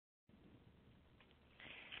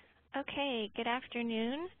Okay, good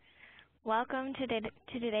afternoon. Welcome to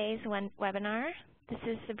today's webinar. This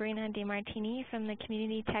is Sabrina DiMartini from the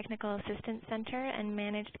Community Technical Assistance Center and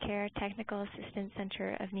Managed Care Technical Assistance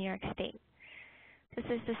Center of New York State. This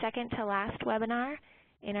is the second to last webinar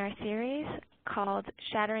in our series called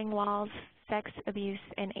Shattering Walls, Sex Abuse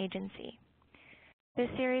and Agency. This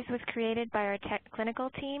series was created by our clinical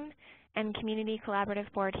team and Community Collaborative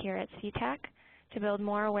Board here at CTAC to build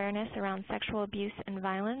more awareness around sexual abuse and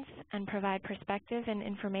violence and provide perspective and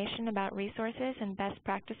information about resources and best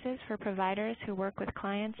practices for providers who work with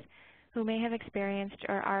clients who may have experienced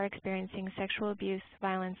or are experiencing sexual abuse,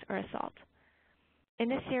 violence, or assault. In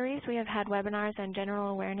this series, we have had webinars on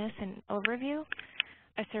general awareness and overview,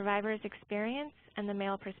 a survivor's experience, and the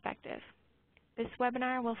male perspective. This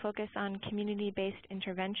webinar will focus on community-based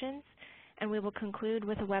interventions, and we will conclude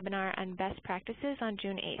with a webinar on best practices on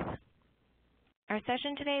June 8th. Our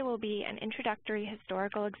session today will be an introductory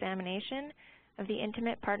historical examination of the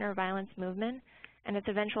intimate partner violence movement and its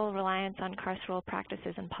eventual reliance on carceral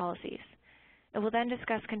practices and policies. It will then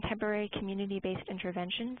discuss contemporary community-based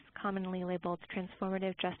interventions, commonly labeled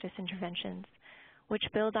transformative justice interventions, which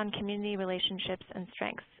build on community relationships and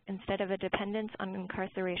strengths instead of a dependence on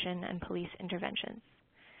incarceration and police interventions.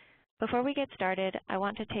 Before we get started, I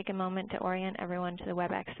want to take a moment to orient everyone to the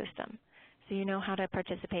WebEx system so you know how to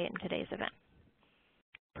participate in today's event.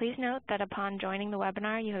 Please note that upon joining the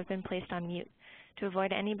webinar, you have been placed on mute to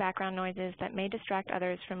avoid any background noises that may distract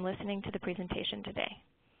others from listening to the presentation today.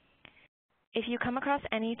 If you come across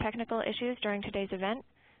any technical issues during today's event,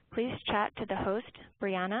 please chat to the host,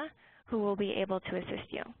 Brianna, who will be able to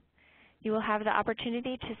assist you. You will have the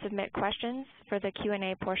opportunity to submit questions for the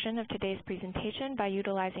Q&A portion of today's presentation by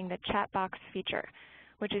utilizing the chat box feature,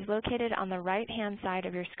 which is located on the right-hand side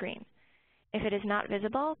of your screen. If it is not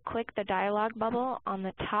visible, click the dialog bubble on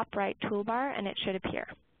the top right toolbar and it should appear.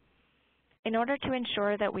 In order to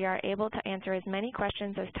ensure that we are able to answer as many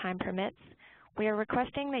questions as time permits, we are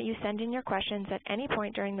requesting that you send in your questions at any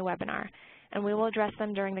point during the webinar, and we will address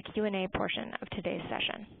them during the Q&A portion of today's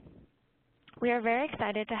session. We are very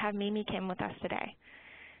excited to have Mimi Kim with us today.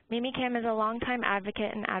 Mimi Kim is a longtime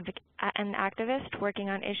advocate and activist working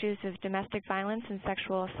on issues of domestic violence and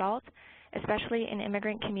sexual assault, especially in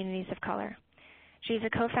immigrant communities of color. She is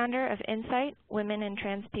a co-founder of Insight, Women and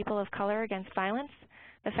Trans People of Color Against Violence,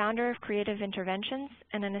 the founder of Creative Interventions,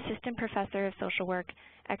 and an assistant professor of social work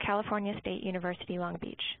at California State University, Long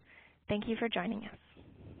Beach. Thank you for joining us.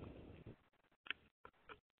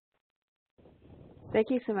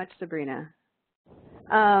 Thank you so much, Sabrina.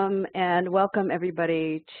 And welcome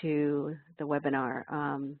everybody to the webinar.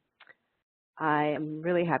 I am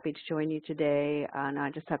really happy to join you today, and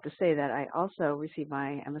I just have to say that I also received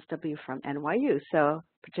my MSW from NYU, so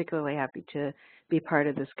particularly happy to be part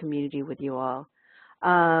of this community with you all.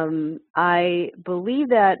 I believe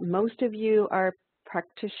that most of you are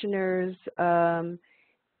practitioners in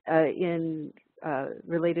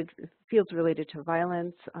related fields related to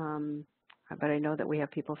violence, but I know that we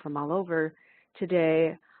have people from all over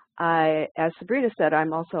today. As Sabrina said,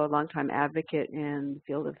 I'm also a longtime advocate in the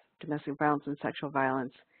field of domestic violence and sexual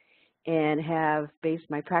violence, and have based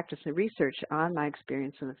my practice and research on my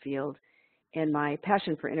experience in the field and my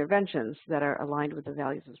passion for interventions that are aligned with the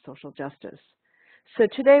values of social justice. So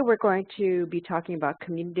today we're going to be talking about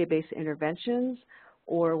community-based interventions,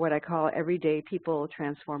 or what I call everyday people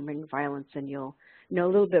transforming violence, and you'll know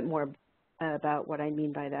a little bit more about what I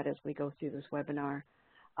mean by that as we go through this webinar.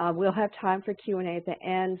 We'll have time for Q&A at the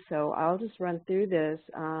end, so I'll just run through this.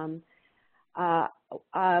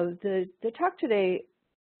 The talk today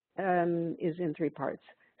is in three parts.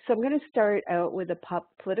 So I'm going to start out with a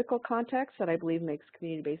political context that I believe makes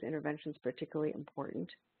community-based interventions particularly important.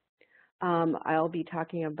 I'll be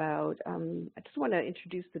talking about, I just want to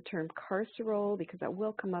introduce the term carceral because that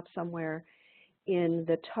will come up somewhere in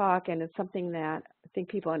the talk, and it's something that I think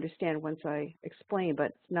people understand once I explain, but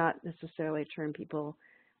it's not necessarily a term people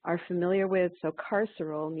are familiar with. So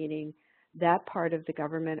carceral meaning that part of the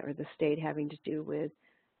government or the state having to do with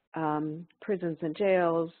prisons and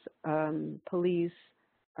jails, police,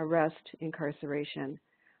 arrest, incarceration.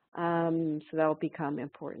 So that will become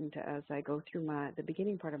important as I go through the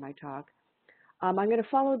beginning part of my talk. I'm going to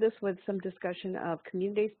follow this with some discussion of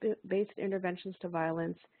community-based interventions to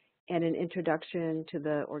violence and an introduction to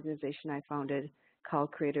the organization I founded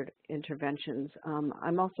called Creative Interventions.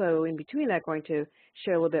 I'm also, in between that, going to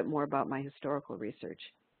share a little bit more about my historical research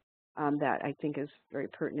that I think is very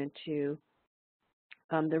pertinent to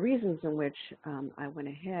the reasons in which I went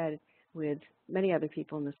ahead with many other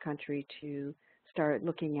people in this country to start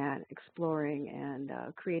looking at, exploring, and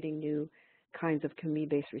creating new kinds of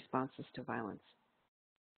community-based responses to violence.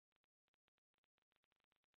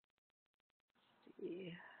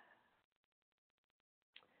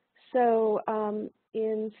 So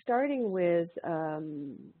in starting with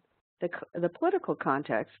the political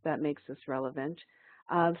context that makes this relevant,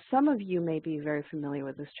 some of you may be very familiar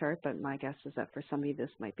with this chart, but my guess is that for some of you this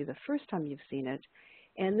might be the first time you've seen it.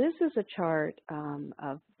 And this is a chart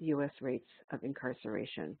of U.S. rates of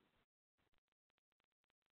incarceration.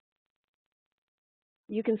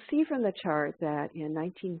 You can see from the chart that in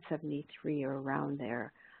 1973 or around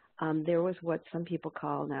there, there was what some people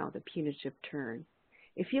call now the punitive turn.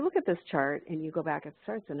 If you look at this chart and you go back, it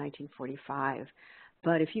starts in 1945,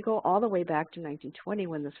 but if you go all the way back to 1920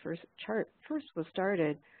 when this chart was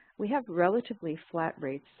started, we have relatively flat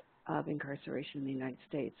rates of incarceration in the United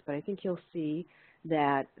States. But I think you'll see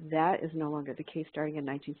that that is no longer the case starting in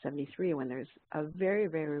 1973 when there's a very,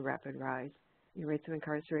 very rapid rise in rates of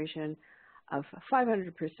incarceration of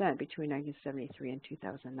 500% between 1973 and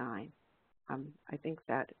 2009. I think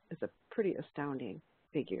that is a pretty astounding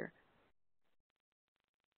figure.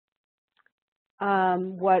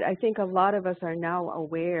 What I think a lot of us are now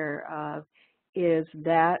aware of is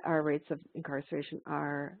that our rates of incarceration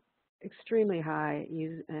are extremely high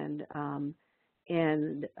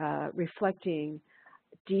and reflecting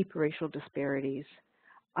deep racial disparities.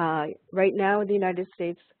 Right now in the United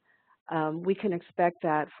States, we can expect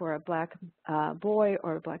that for a black boy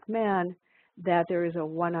or a black man, that there is a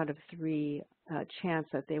 1 out of 3 chance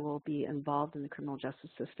that they will be involved in the criminal justice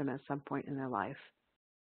system at some point in their life.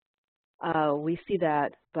 We see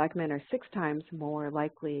that black men are 6 times more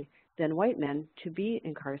likely than white men to be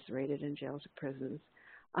incarcerated in jails or prisons.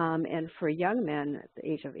 And for young men at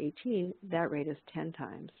the age of 18, that rate is 10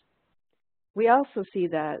 times. We also see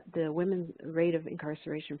that the women's rate of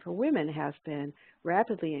incarceration for women has been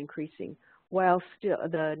rapidly increasing, while still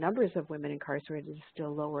the numbers of women incarcerated is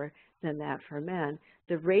still lower than that for men.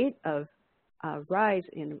 The rate of rise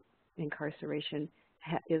in incarceration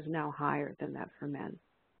is now higher than that for men.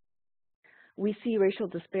 We see racial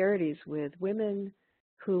disparities with women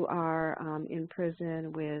who are in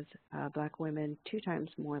prison with black women 2 times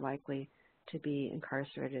more likely to be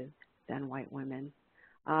incarcerated than white women.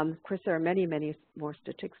 Of course, there are many, many more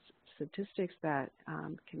statistics that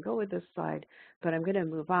can go with this slide, but I'm going to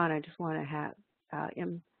move on. I just want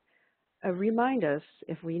to remind us,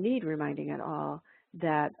 if we need reminding at all,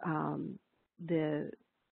 that the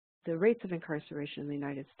rates of incarceration in the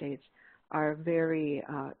United States are very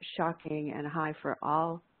shocking and high for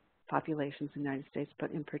all populations in the United States,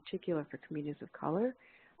 but in particular for communities of color,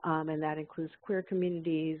 and that includes queer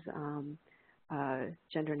communities,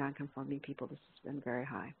 gender nonconforming people. This has been very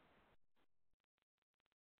high.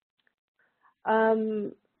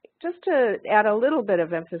 Just to add a little bit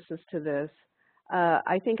of emphasis to this,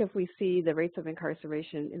 I think if we see the rates of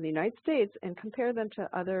incarceration in the United States and compare them to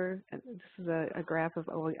other, this is a graph of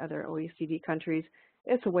other OECD countries,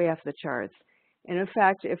 it's way off the charts. And in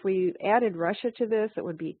fact, if we added Russia to this, it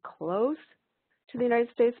would be close to the United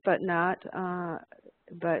States, but not,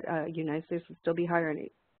 United States would still be higher. And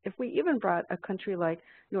if we even brought a country like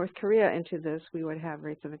North Korea into this, we would have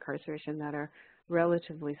rates of incarceration that are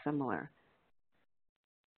relatively similar.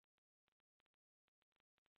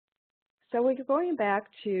 So we're going back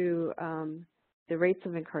to the rates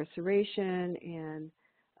of incarceration and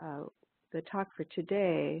the talk for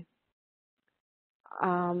today.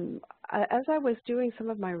 As I was doing some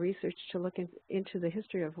of my research to look into the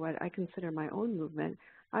history of what I consider my own movement,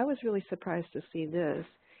 I was really surprised to see this,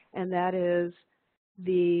 and that is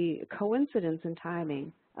the coincidence in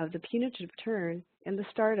timing of the punitive turn and the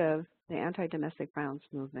start of the anti-domestic violence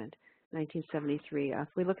movement, 1973. If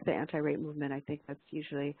we look at the anti-rape movement, I think that's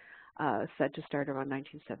usually said to start around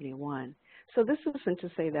 1971. So this isn't to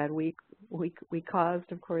say that we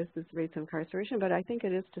caused, of course, this rates of incarceration, but I think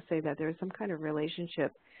it is to say that there is some kind of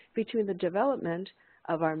relationship between the development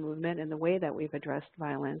of our movement and the way that we've addressed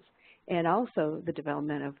violence, and also the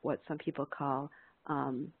development of what some people call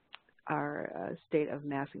our state of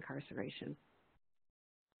mass incarceration.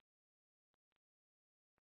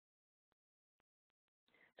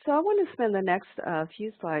 So I want to spend the next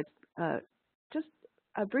few slides just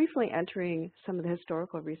briefly entering some of the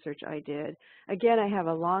historical research I did. Again, I have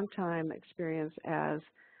a long time experience as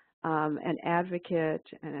an advocate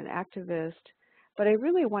and an activist, but I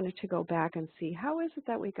really wanted to go back and see how is it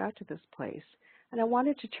that we got to this place. And I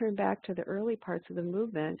wanted to turn back to the early parts of the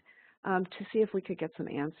movement to see if we could get some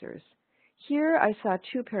answers. Here I saw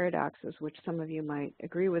 2 paradoxes, which some of you might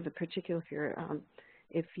agree with, particularly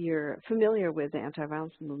if you're familiar with the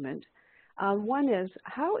anti-violence movement. One is,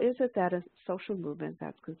 how is it that a social movement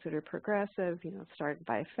that's considered progressive, started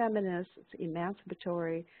by feminists, it's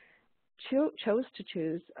emancipatory, chose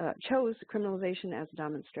criminalization as a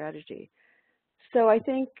dominant strategy? So I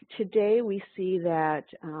think today we see that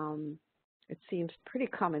it seems pretty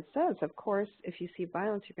common sense. Of course, if you see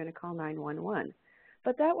violence, you're going to call 911.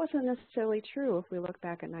 But that wasn't necessarily true if we look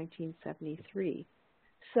back at 1973.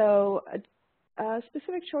 So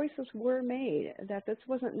specific choices were made, that this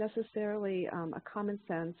wasn't necessarily a common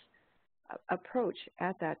sense approach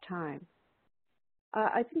at that time.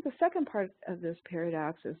 I think the second part of this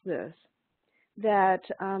paradox is this, that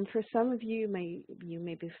for some of you, you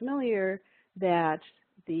may be familiar that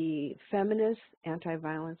the feminist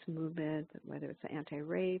anti-violence movement, whether it's the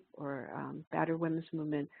anti-rape or battered women's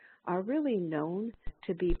movement, are really known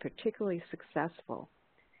to be particularly successful.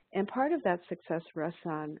 And part of that success rests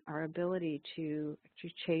on our ability to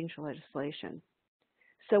change legislation.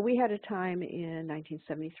 So we had a time in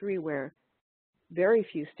 1973 where very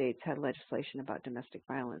few states had legislation about domestic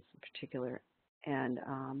violence in particular, and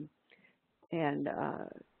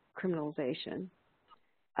criminalization.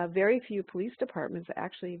 Very few police departments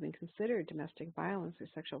actually even considered domestic violence or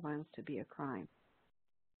sexual violence to be a crime.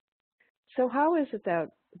 So how is it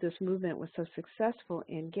that this movement was so successful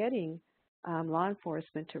in getting law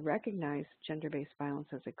enforcement to recognize gender-based violence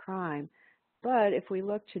as a crime? But if we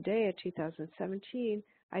look today at 2017,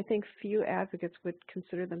 I think few advocates would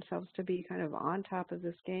consider themselves to be kind of on top of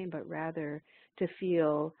this game, but rather to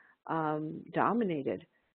feel dominated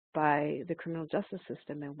by the criminal justice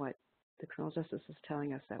system and what the criminal justice is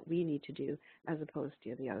telling us that we need to do, as opposed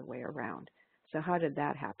to the other way around. So how did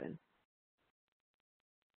that happen?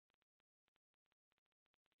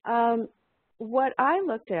 What I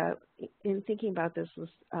looked at in thinking about this was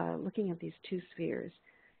looking at these two spheres.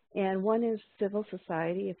 And one is civil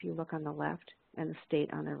society, if you look on the left, and the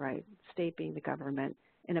state on the right, state being the government.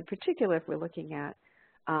 And in particular, if we're looking at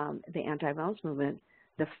the anti-violence movement,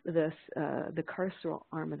 the carceral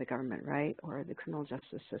arm of the government, right, or the criminal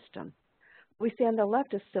justice system. We see on the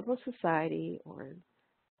left is civil society, or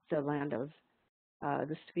the land of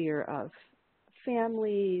the sphere of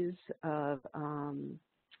families, of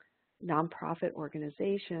nonprofit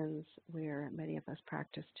organizations where many of us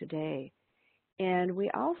practice today. And we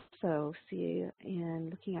also see in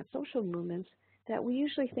looking at social movements that we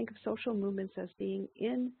usually think of social movements as being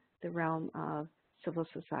in the realm of civil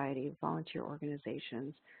society, volunteer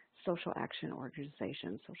organizations, social action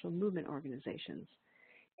organizations, social movement organizations.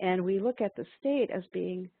 And we look at the state as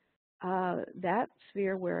being that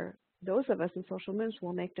sphere where those of us in social movements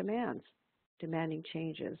will make demands, demanding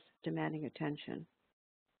changes, demanding attention.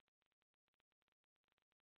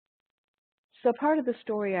 So part of the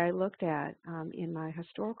story I looked at in my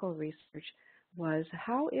historical research was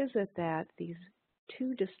how is it that these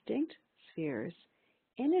two distinct spheres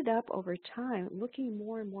ended up over time looking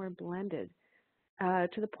more and more blended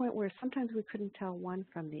to the point where sometimes we couldn't tell one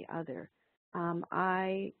from the other.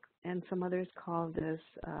 I and some others call this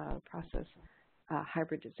process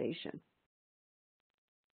hybridization.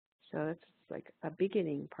 So it's like a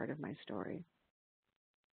beginning part of my story.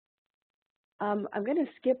 I'm going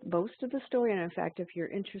to skip most of the story, and in fact, if you're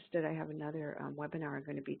interested, I have another webinar I'm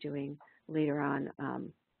going to be doing later on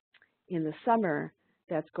in the summer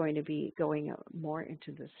that's going to be going more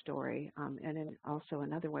into the story, and then also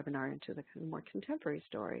another webinar into the more contemporary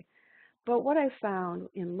story. But what I found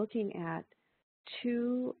in looking at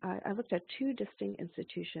I looked at two distinct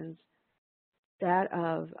institutions, that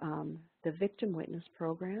of the Victim Witness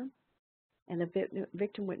Program. And the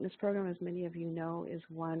Victim Witness Program, as many of you know, is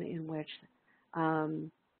one in which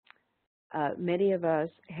many of us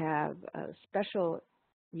have special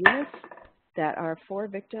units that are for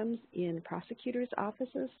victims in prosecutors'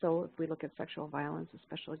 offices. So if we look at sexual violence, a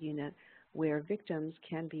special unit where victims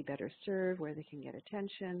can be better served, where they can get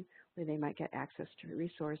attention, where they might get access to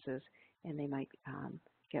resources, and they might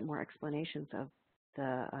get more explanations of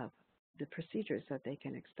the procedures that they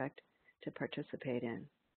can expect to participate in.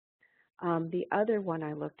 The other one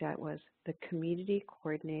I looked at was the Community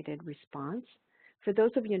Coordinated Response. For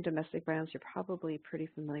those of you in domestic violence, you're probably pretty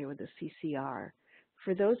familiar with the CCR.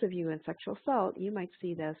 For those of you in sexual assault, you might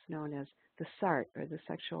see this known as the SART, or the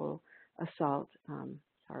Sexual Assault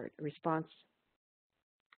Response.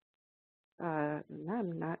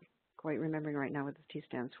 I'm not quite remembering right now what the T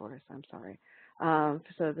stands for, so I'm sorry.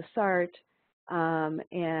 So the SART,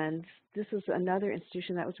 and this is another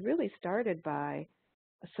institution that was really started by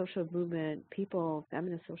a social movement, people,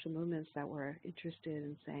 feminist social movements that were interested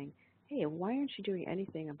in saying, hey, why aren't you doing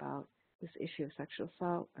anything about this issue of sexual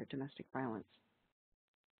assault or domestic violence?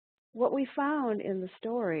 What we found in the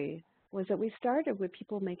story was that we started with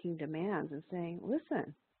people making demands and saying,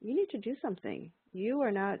 listen, you need to do something. You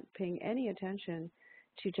are not paying any attention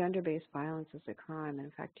to gender-based violence as a crime.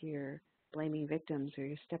 In fact, you're blaming victims or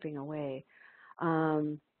you're stepping away.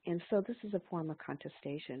 And so this is a form of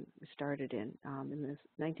contestation we started in the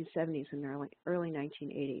 1970s and early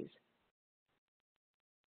 1980s.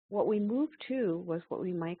 What we moved to was what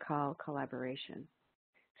we might call collaboration.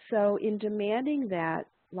 So in demanding that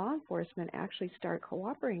law enforcement actually start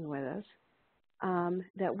cooperating with us,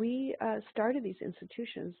 that we started these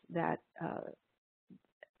institutions that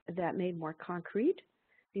made more concrete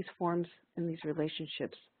these forms and these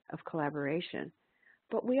relationships of collaboration.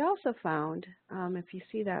 But we also found, if you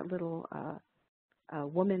see that little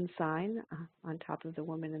woman sign on top of the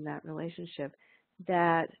woman in that relationship,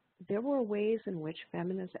 that there were ways in which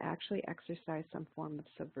feminists actually exercised some form of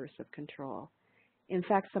subversive control. In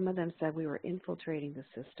fact, some of them said we were infiltrating the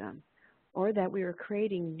system, or that we were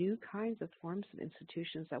creating new kinds of forms of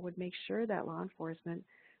institutions that would make sure that law enforcement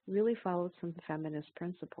really followed some feminist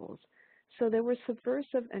principles. So there were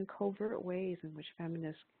subversive and covert ways in which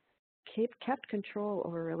feminists kept control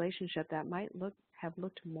over a relationship that might have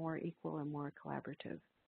looked more equal and more collaborative.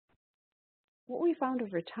 What we found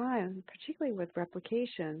over time, particularly with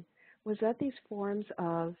replication, was that these forms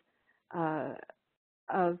of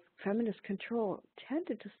feminist control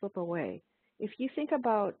tended to slip away. If you think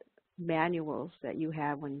about manuals that you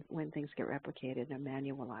have when things get replicated and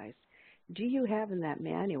manualized, do you have in that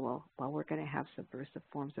manual, well, we're going to have subversive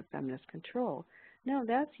forms of feminist control? No,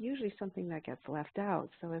 that's usually something that gets left out.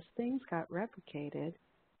 So as things got replicated,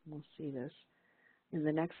 we'll see this in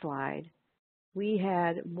the next slide, we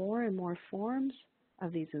had more and more forms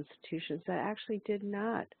of these institutions that actually did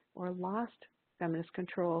not or lost feminist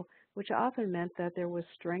control, which often meant that there was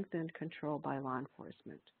strengthened control by law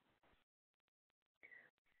enforcement.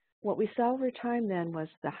 What we saw over time then was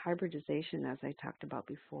the hybridization, as I talked about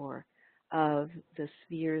before, of the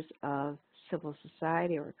spheres of civil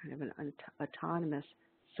society or kind of an autonomous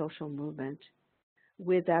social movement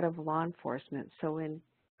with that of law enforcement. So in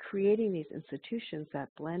creating these institutions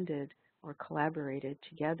that blended or collaborated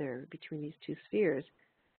together between these two spheres,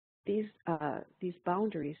 these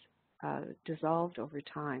boundaries dissolved over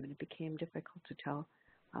time, and it became difficult to tell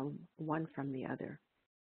one from the other.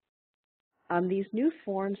 These new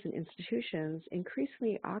forms and institutions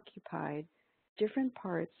increasingly occupied different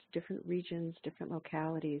parts, different regions, different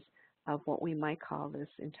localities of what we might call this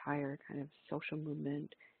entire kind of social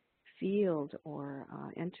movement field or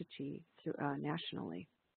entity nationally.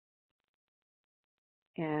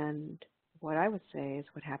 And what I would say is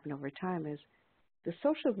what happened over time is the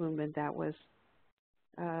social movement that was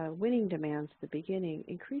winning demands at the beginning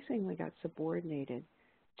increasingly got subordinated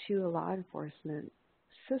to a law enforcement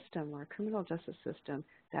system or criminal justice system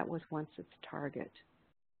that was once its target.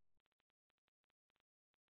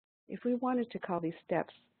 If we wanted to call these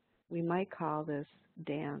steps, we might call this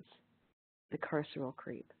dance the carceral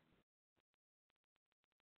creep.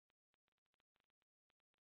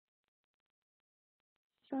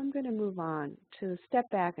 So I'm going to move on to step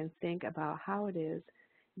back and think about how it is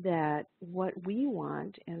that what we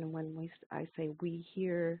want, and when I say we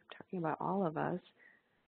here, talking about all of us,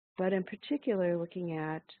 but in particular looking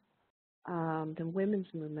at the women's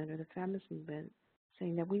movement or the feminist movement,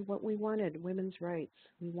 saying that what we wanted, women's rights,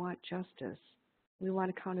 we want justice, we want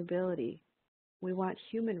accountability, we want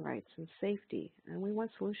human rights and safety, and we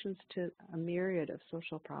want solutions to a myriad of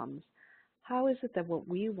social problems. How is it that what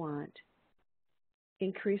we want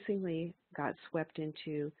increasingly got swept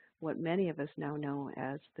into what many of us now know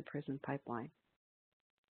as the prison pipeline?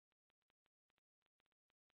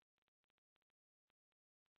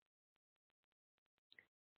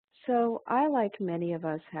 So I, like many of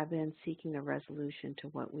us, have been seeking a resolution to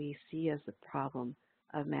what we see as the problem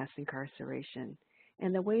of mass incarceration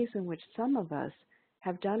and the ways in which some of us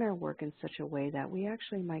have done our work in such a way that we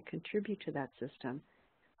actually might contribute to that system.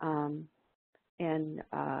 And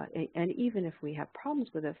even if we have problems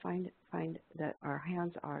with it, find that our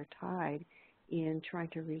hands are tied in trying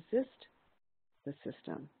to resist the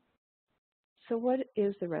system. So what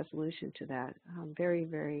is the resolution to that? Very,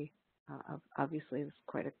 very obviously, it's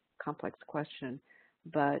quite a complex question,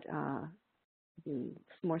 but in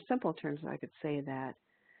more simple terms, I could say that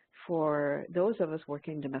for those of us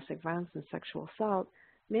working in domestic violence and sexual assault,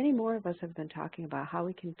 many more of us have been talking about how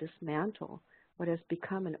we can dismantle what has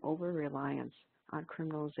become an over-reliance on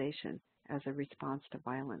criminalization as a response to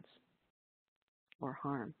violence or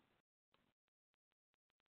harm.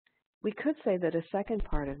 We could say that a second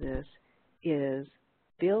part of this is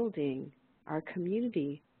building our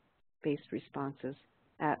community-based responses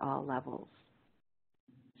at all levels.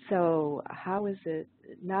 So how is it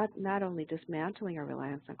not only dismantling our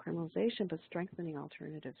reliance on criminalization, but strengthening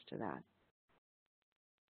alternatives to that?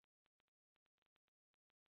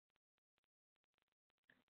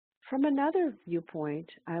 From another viewpoint,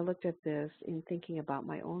 I looked at this in thinking about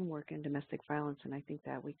my own work in domestic violence, and I think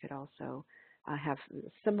that we could also have a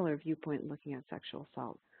similar viewpoint looking at sexual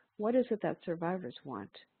assault. What is it that survivors want?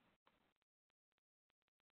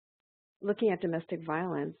 Looking at domestic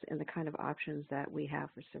violence and the kind of options that we have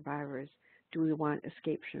for survivors, do we want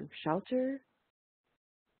escape from shelter,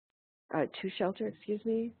 to shelter, excuse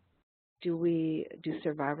me? Do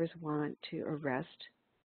survivors want to arrest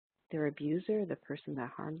their abuser, the person that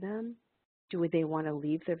harmed them? Do they want to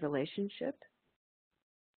leave their relationship?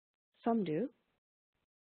 Some do.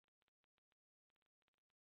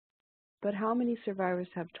 But how many survivors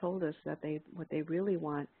have told us that what they really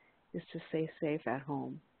want is to stay safe at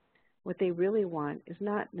home? What they really want is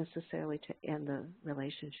not necessarily to end the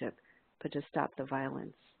relationship, but to stop the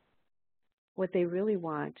violence. What they really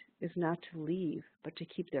want is not to leave, but to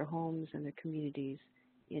keep their homes and their communities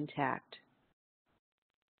intact.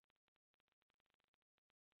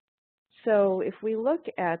 So if we look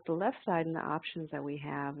at the left side and the options that we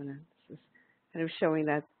have, and this is kind of showing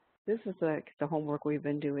that this is the homework we've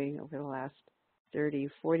been doing over the last 30,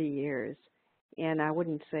 40 years. And I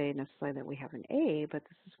wouldn't say necessarily that we have an A, but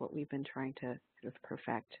this is what we've been trying to sort of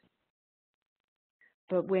perfect.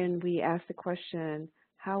 But when we ask the question,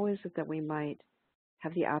 how is it that we might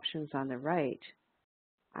have the options on the right,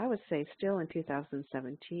 I would say still in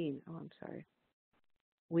 2017,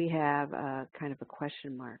 we have a kind of a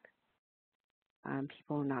question mark.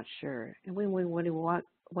 People are not sure. And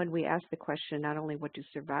when we ask the question, not only what do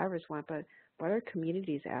survivors want, but what are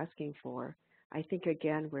communities asking for, I think,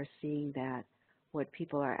 again, we're seeing that what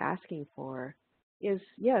people are asking for is,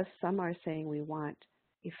 yes, some are saying we want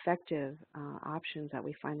effective options that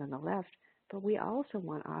we find on the left, but we also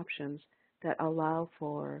want options that allow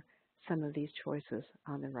for some of these choices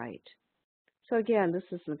on the right. So again, this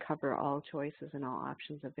doesn't cover all choices and all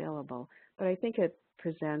options available, but I think it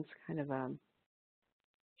presents kind of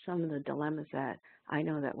some of the dilemmas that I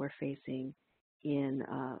know that we're facing in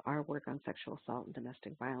our work on sexual assault and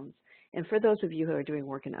domestic violence. And for those of you who are doing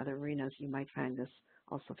work in other arenas, you might find this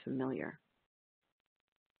also familiar.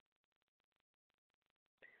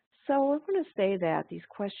 So we're going to say that these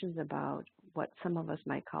questions about what some of us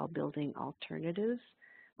might call building alternatives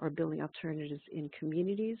or building alternatives in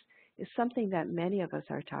communities is something that many of us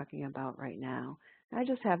are talking about right now. I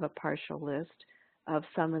just have a partial list of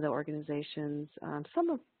some of the organizations, some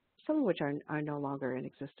of which are no longer in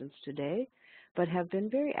existence today, but have been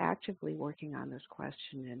very actively working on this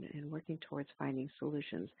question and working towards finding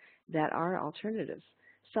solutions that are alternatives.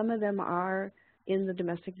 Some of them are in the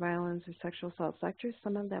domestic violence or sexual assault sectors,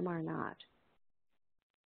 some of them are not.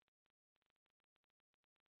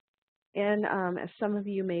 And as some of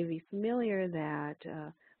you may be familiar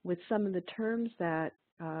that with some of the terms that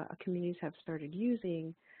communities have started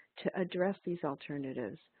using to address these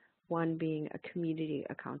alternatives, one being a community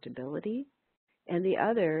accountability, and the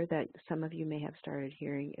other that some of you may have started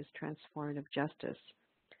hearing is transformative justice.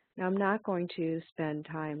 Now, I'm not going to spend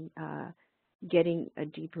time getting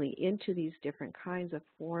deeply into these different kinds of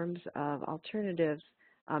forms of alternatives,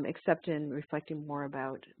 except in reflecting more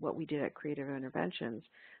about what we did at Creative Interventions.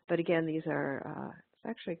 But again, these are it's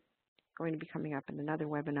actually going to be coming up in another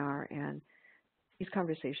webinar, and these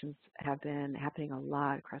conversations have been happening a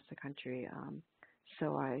lot across the country,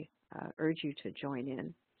 so I urge you to join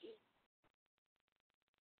in.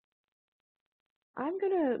 I'm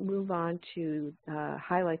going to move on to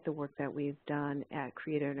highlight the work that we've done at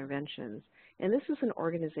Creative Interventions. And this is an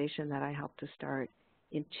organization that I helped to start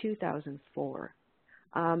in 2004.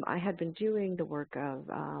 I had been doing the work of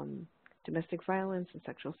domestic violence and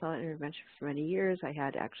sexual assault intervention for many years. I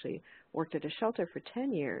had actually worked at a shelter for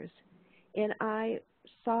 10 years. And I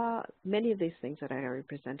saw many of these things that I already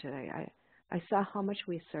presented. I saw how much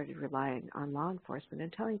we started relying on law enforcement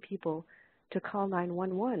and telling people to call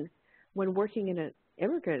 911 when working in an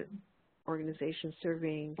immigrant organization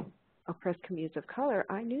serving oppressed communities of color.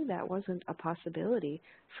 I knew that wasn't a possibility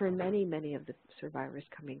for many, many of the survivors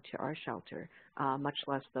coming to our shelter, much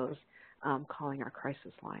less those calling our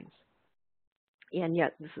crisis lines. And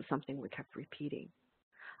yet, this is something we kept repeating.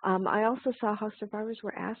 I also saw how survivors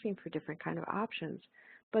were asking for different kind of options,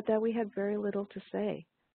 but that we had very little to say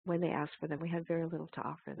when they asked for them. We had very little to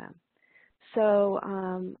offer them. So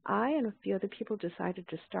I and a few other people decided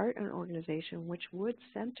to start an organization which would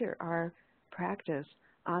center our practice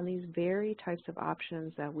on these very types of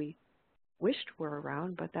options that we wished were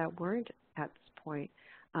around, but that weren't at this point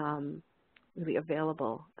really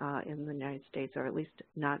available in the United States, or at least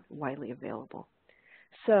not widely available.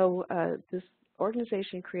 So this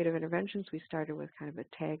organization, Creative Interventions, we started with kind of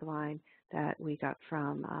a tagline that we got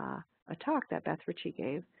from a talk that Beth Ritchie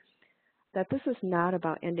gave. that this is not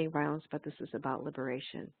about ending violence, but this is about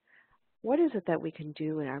liberation. What is it that we can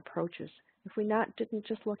do in our approaches if we didn't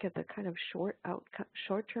just look at the kind of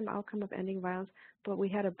short-term outcome of ending violence, but we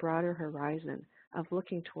had a broader horizon of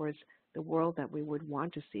looking towards the world that we would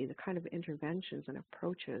want to see, the kind of interventions and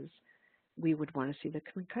approaches we would want to see, the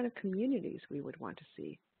kind of communities we would want to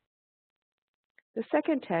see. The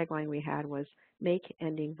second tagline we had was make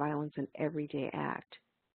ending violence an everyday act.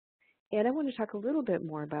 And I want to talk a little bit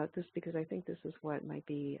more about this because I think this is what might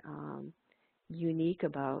be unique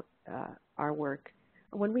about our work.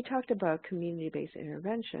 When we talked about community-based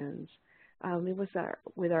interventions, it was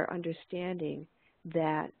with our understanding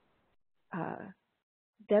that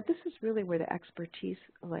that this is really where the expertise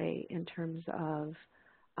lay in terms of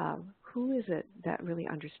who is it that really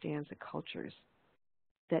understands the cultures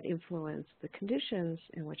that influence the conditions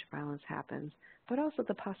in which violence happens, but also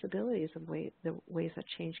the possibilities of the ways that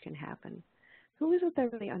change can happen. Who is it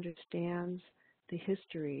that really understands the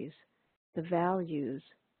histories, the values,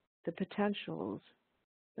 the potentials,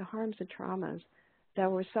 the harms and traumas that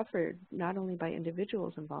were suffered not only by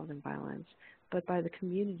individuals involved in violence, but by the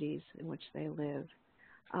communities in which they live?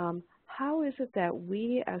 How is it that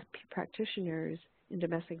we as practitioners in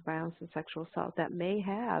domestic violence and sexual assault that may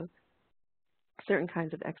have certain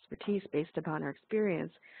kinds of expertise based upon our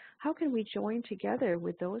experience, how can we join together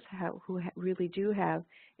with those who really do have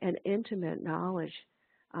an intimate knowledge,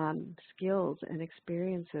 skills, and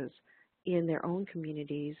experiences in their own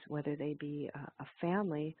communities, whether they be a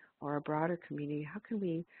family or a broader community? How can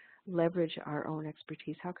we leverage our own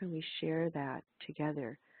expertise? How can we share that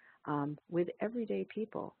together with everyday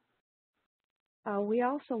people? We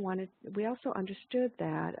also understood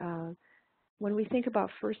that when we think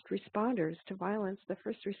about first responders to violence, the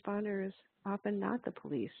first responder is often not the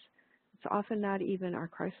police. It's often not even our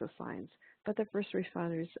crisis lines, but the first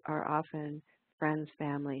responders are often friends,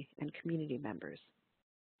 family, and community members.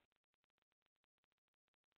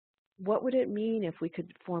 What would it mean if we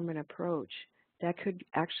could form an approach that could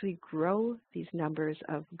actually grow these numbers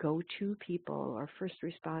of go-to people or first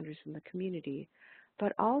responders in the community,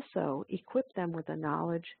 but also equip them with the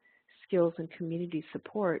knowledge, skills, and community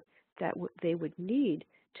support that they would need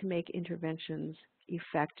to make interventions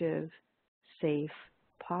effective, safe,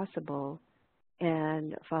 possible,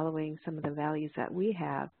 and following some of the values that we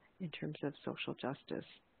have in terms of social justice.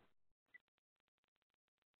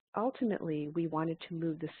 Ultimately, we wanted to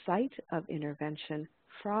move the site of intervention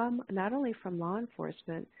from not only from law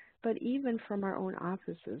enforcement, but even from our own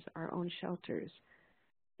offices, our own shelters,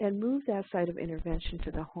 and move that site of intervention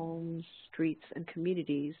to the homes, streets, and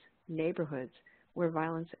communities, neighborhoods, where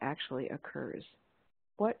violence actually occurs.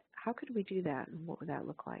 How could we do that, and what would that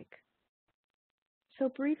look like? So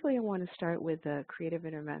briefly, I want to start with the Creative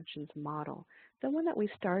Interventions model, the one that we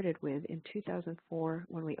started with in 2004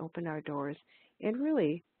 when we opened our doors, and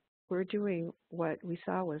really we're doing what we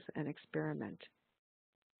saw was an experiment.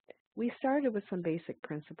 We started with some basic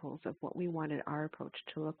principles of what we wanted our approach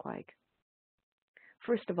to look like.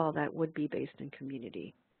 First of all, that would be based in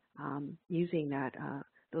community, using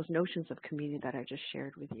those notions of community that I just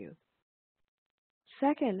shared with you.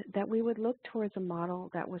 Second, that we would look towards a model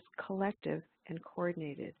that was collective and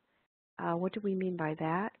coordinated. What do we mean by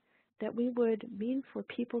that? That we would mean for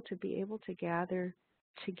people to be able to gather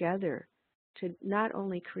together to not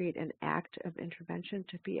only create an act of intervention,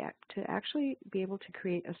 to actually be able to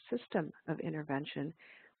create a system of intervention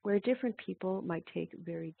where different people might take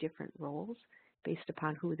very different roles based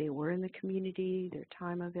upon who they were in the community, their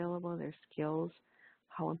time available, their skills,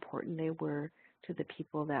 how important they were to the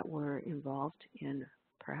people that were involved in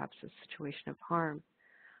perhaps a situation of harm.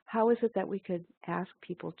 How is it that we could ask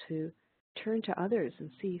people to turn to others and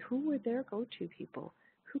see who were their go-to people?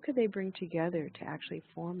 Who could they bring together to actually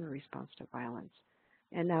form a response to violence?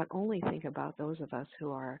 And not only think about those of us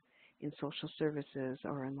who are in social services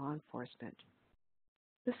or in law enforcement.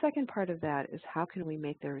 The second part of that is how can we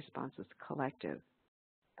make their responses coordinated?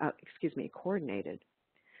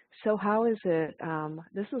 So how is it,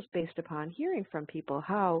 this was based upon hearing from people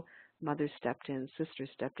how mothers stepped in, sisters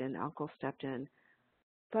stepped in, uncles stepped in,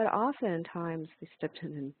 but oftentimes they stepped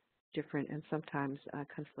in different and sometimes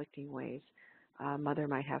conflicting ways. Mother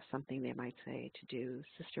might have something they might say to do.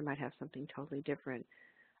 Sister might have something totally different.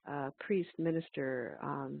 Priest, minister,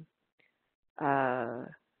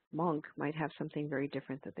 monk might have something very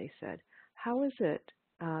different that they said. How is it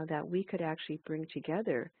that we could actually bring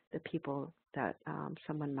together the people that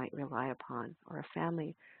someone might rely upon or a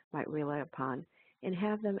family might rely upon and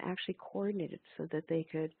have them actually coordinated so that they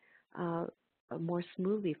could more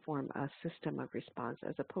smoothly form a system of response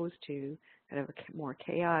as opposed to kind of a more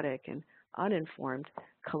chaotic and uninformed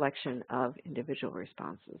collection of individual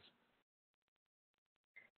responses?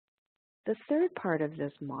 The third part of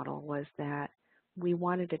this model was that we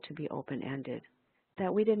wanted it to be open-ended,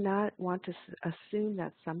 that we did not want to assume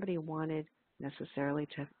that somebody wanted necessarily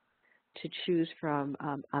to choose from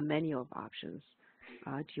a menu of options.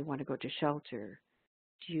 Do you want to go to shelter?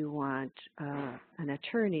 Do you want an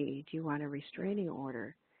attorney? Do you want a restraining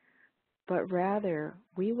order? But rather,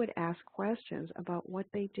 we would ask questions about what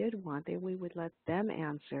they did want. We would let them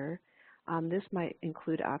answer. This might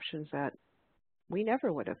include options that we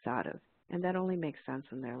never would have thought of, and that only makes sense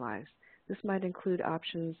in their lives. This might include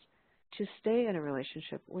options to stay in a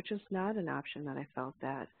relationship, which is not an option that I felt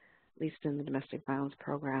that, at least in the domestic violence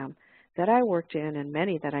program that I worked in and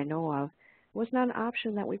many that I know of, was not an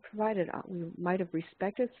option that we provided. We might have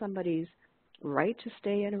respected somebody's right to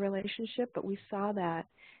stay in a relationship, but we saw that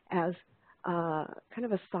as kind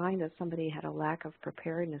of a sign that somebody had a lack of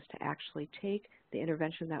preparedness to actually take the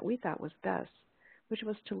intervention that we thought was best, which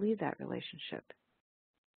was to leave that relationship.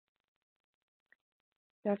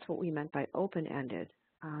 That's what we meant by open-ended.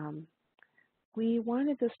 We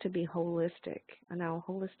wanted this to be holistic. And now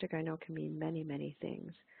holistic I know can mean many, many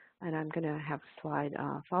things. And I'm going to have a slide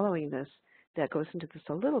following this that goes into this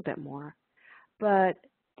a little bit more. But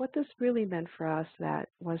what this really meant for us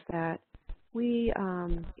was that we,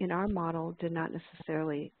 in our model, did not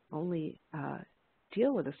necessarily only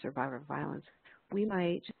deal with a survivor of violence. We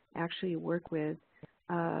might actually work with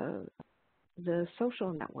the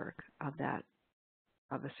social network of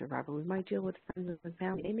a survivor. We might deal with friends and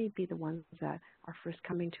family. They may be the ones that are first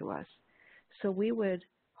coming to us. So we would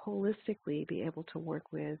holistically be able to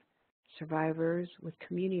work with survivors, with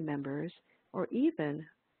community members, or even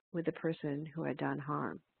with the person who had done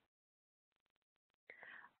harm.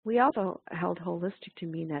 We also held holistic to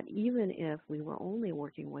mean that even if we were only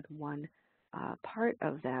working with one part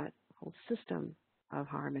of that whole system of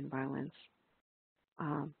harm and violence,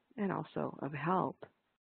 and also of help,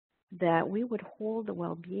 that we would hold the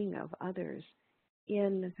well-being of others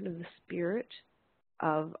in kind of the spirit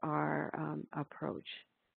of our approach,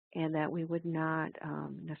 and that we would not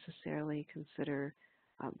necessarily consider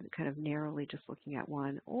kind of narrowly just looking at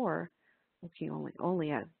one or looking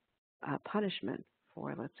only at punishment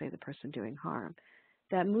for, let's say, the person doing harm.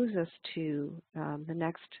 That moves us to the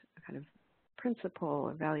next kind of principle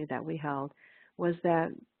or value that we held, was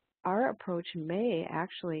that our approach may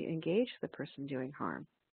actually engage the person doing harm.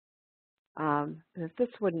 That this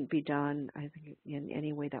wouldn't be done, I think, in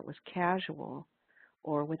any way that was casual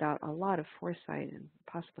or without a lot of foresight and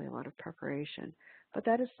possibly a lot of preparation. But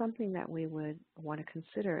that is something that we would want to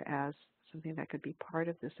consider as something that could be part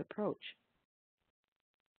of this approach.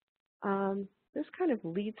 This kind of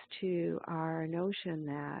leads to our notion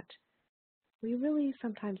that we really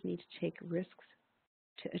sometimes need to take risks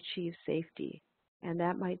to achieve safety. And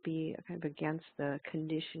that might be kind of against the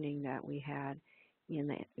conditioning that we had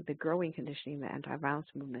in the growing conditioning in the anti-violence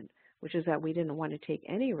movement, which is that we didn't want to take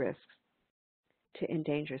any risks to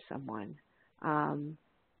endanger someone.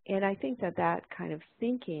 And I think that that kind of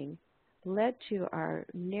thinking led to our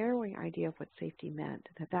narrowing idea of what safety meant,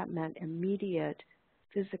 that meant immediate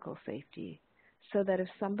physical safety, so that if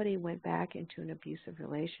somebody went back into an abusive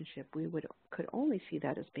relationship, we could only see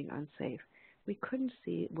that as being unsafe. We couldn't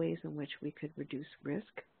see ways in which we could reduce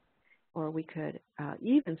risk, or we could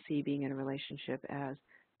even see being in a relationship as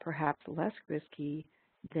perhaps less risky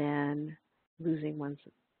than losing one's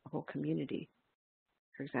whole community.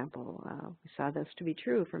 For example, we saw this to be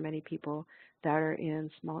true for many people that are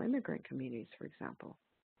in small immigrant communities, for example.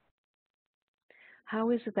 How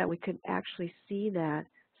is it that we could actually see that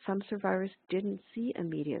some survivors didn't see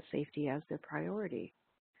immediate safety as their priority,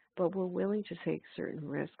 but were willing to take certain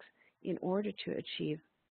risks in order to achieve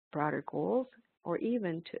broader goals or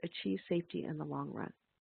even to achieve safety in the long run?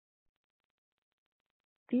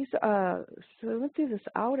 So let's do this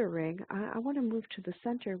outer ring. I want to move to the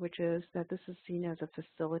center, which is that this is seen as a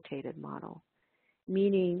facilitated model,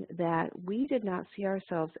 meaning that we did not see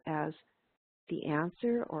ourselves as the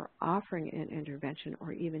answer or offering an intervention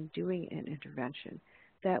or even doing an intervention,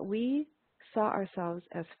 that we saw ourselves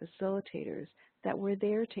as facilitators, that were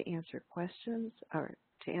there to answer questions, or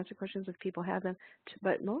to answer questions if people had them,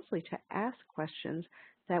 but mostly to ask questions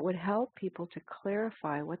that would help people to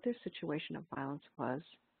clarify what their situation of violence was,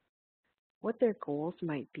 what their goals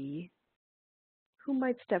might be, who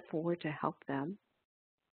might step forward to help them,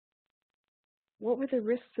 what were the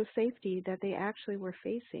risks of safety that they actually were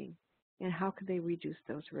facing, and how could they reduce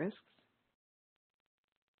those risks,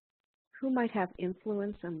 who might have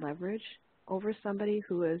influence and leverage over somebody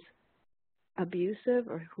who is abusive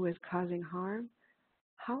or who is causing harm.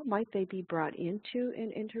 How might they be brought into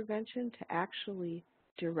an intervention to actually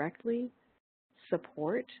directly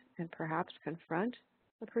support and perhaps confront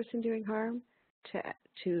the person doing harm to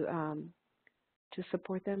to um, to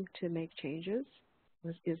support them to make changes?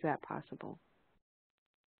 Is that possible?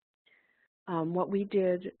 What we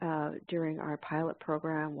did during our pilot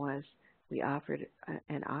program was we offered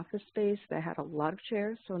an office space that had a lot of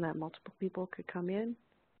chairs so that multiple people could come in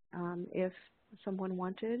if someone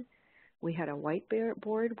wanted. We had a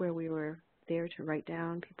whiteboard where we were there to write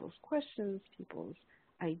down people's questions, people's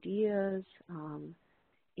ideas, and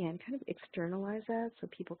kind of externalize that so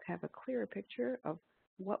people could have a clearer picture of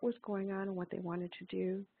what was going on and what they wanted to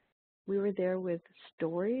do. We were there with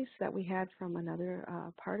stories that we had from another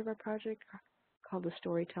part of our project called the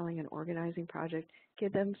Storytelling and Organizing Project,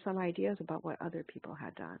 give them some ideas about what other people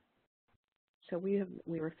had done. So we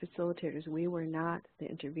were facilitators. We were not the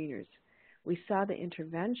interveners. We saw the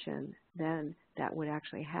intervention then that would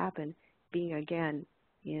actually happen being, again,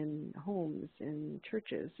 in homes, in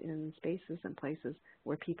churches, in spaces and places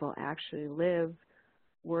where people actually live,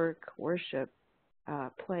 work, worship,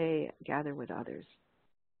 play, gather with others.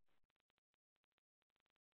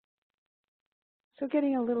 So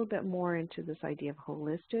getting a little bit more into this idea of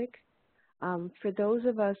holistic. For those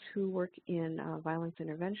of us who work in violence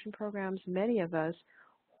intervention programs, many of us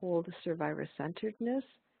hold survivor-centeredness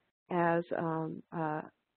as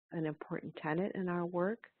an important tenet in our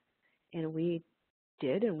work, and we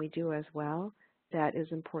did and we do as well. That is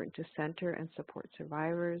important to center and support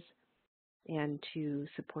survivors and to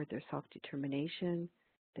support their self-determination,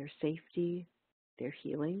 their safety, their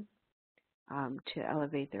healing, to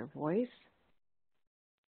elevate their voice.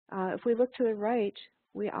 If we look to the right,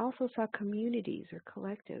 we also saw communities or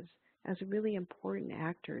collectives as really important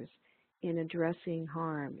actors in addressing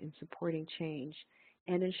harm, in supporting change,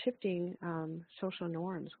 and in shifting social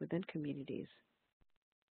norms within communities.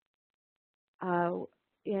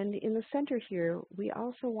 And in the center here, we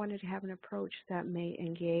also wanted to have an approach that may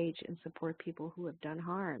engage and support people who have done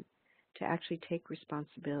harm to actually take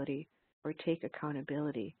responsibility or take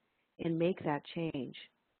accountability and make that change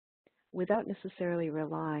without necessarily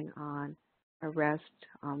relying on arrest,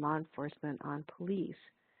 on law enforcement, on police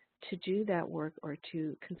to do that work or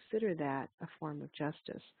to consider that a form of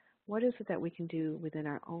justice. What is it that we can do within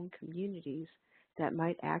our own communities that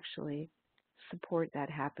might actually support that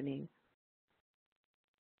happening?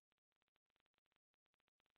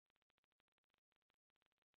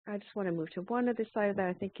 I just want to move to one other slide that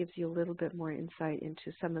I think gives you a little bit more insight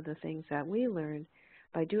into some of the things that we learned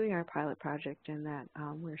by doing our pilot project and that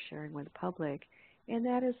we're sharing with the public. And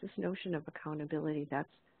that is this notion of accountability that's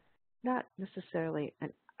not necessarily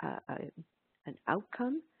an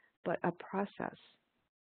outcome, but a process.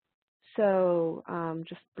 So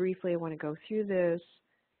just briefly, I want to go through this,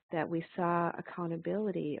 that we saw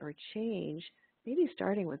accountability or change, maybe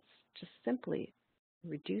starting with just simply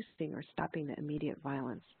reducing or stopping the immediate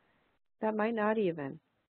violence. That might not even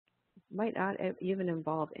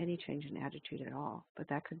involve any change in attitude at all, but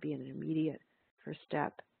that could be an immediate first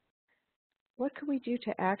step. What could we do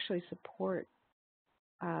to actually support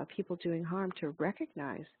people doing harm to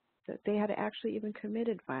recognize that they had actually even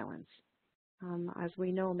committed violence? As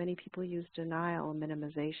we know, many people use denial and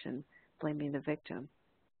minimization, blaming the victim,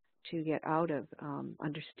 to get out of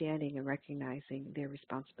understanding and recognizing their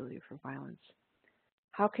responsibility for violence.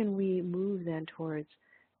 How can we move then towards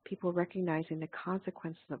people recognizing the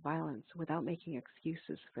consequences of violence without making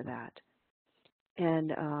excuses for that?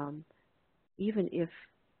 And even if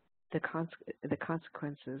the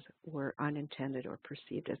consequences were unintended or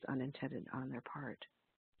perceived as unintended on their part.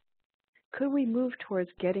 Could we move towards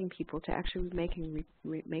getting people to actually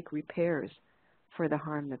make repairs for the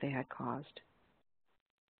harm that they had caused?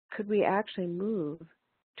 Could we actually move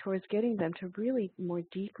towards getting them to really more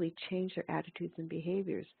deeply change their attitudes and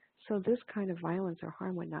behaviors so this kind of violence or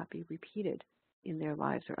harm would not be repeated in their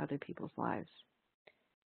lives or other people's lives?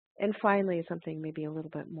 And finally, something maybe a little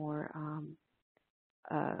bit more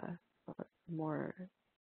or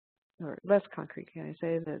less concrete, can I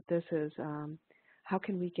say, that this is how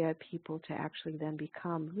can we get people to actually then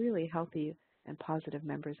become really healthy and positive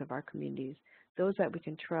members of our communities, those that we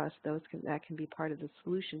can trust, that can be part of the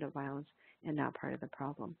solution to violence and not part of the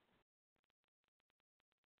problem.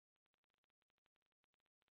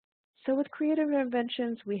 So with creative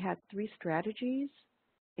interventions, we had 3 strategies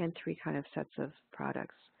and 3 kind of sets of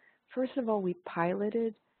products. First of all, we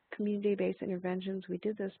piloted community-based interventions. We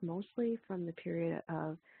did this mostly from the period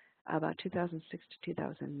of about 2006 to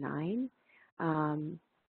 2009.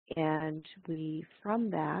 And from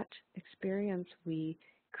that experience, we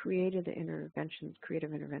created the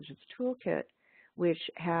Creative Interventions Toolkit, which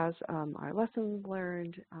has our lessons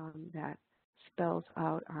learned that spells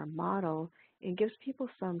out our model and gives people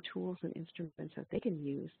some tools and instruments that they can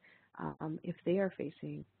use if they are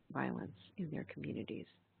facing violence in their communities,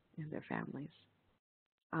 in their families.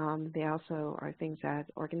 They also are things that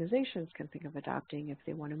organizations can think of adopting if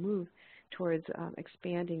they want to move towards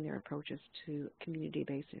expanding their approaches to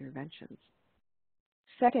community-based interventions.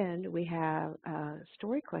 Second, we have a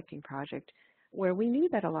story collecting project where we knew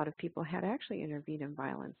that a lot of people had actually intervened in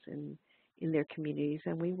violence in their communities,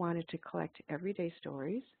 and we wanted to collect everyday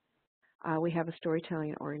stories. We have a storytelling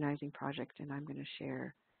and organizing project, and I'm going to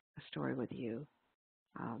share a story with you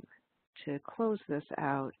to close this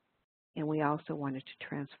out. And we also wanted to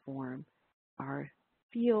transform our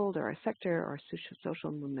field or our sector or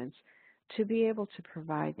social movements to be able to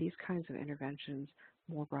provide these kinds of interventions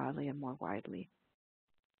more broadly and more widely.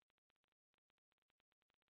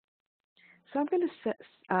 So I'm going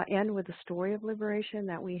to end with a story of liberation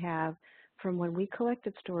that we have from when we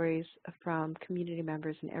collected stories from community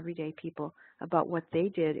members and everyday people about what they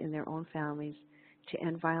did in their own families to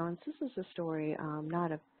end violence. This is a story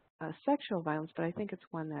not of sexual violence, but I think it's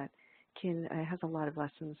one that has a lot of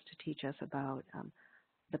lessons to teach us about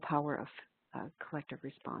the power of collective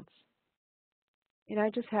response. And I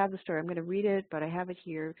just have the story. I'm going to read it, but I have it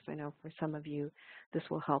here because I know for some of you this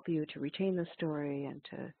will help you to retain the story and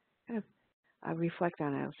to kind of reflect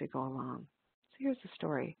on it as we go along. So here's the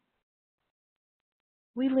story.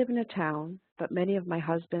 We live in a town, but many of my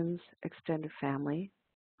husband's extended family,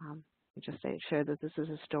 just share that this is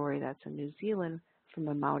a story that's in New Zealand from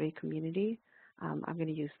a Maori community. I'm going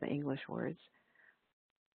to use the English words.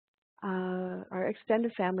 Our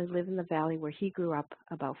extended family live in the valley where he grew up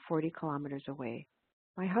about 40 kilometers away.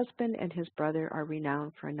 My husband and his brother are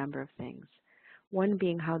renowned for a number of things, one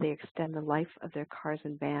being how they extend the life of their cars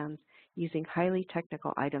and vans using highly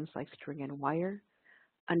technical items like string and wire,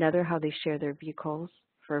 another how they share their vehicles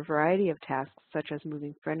for a variety of tasks such as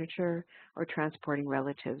moving furniture or transporting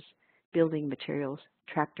relatives, building materials,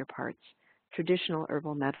 tractor parts, traditional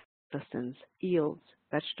herbal medicines, eels,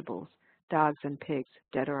 vegetables, dogs and pigs,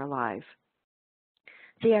 dead or alive.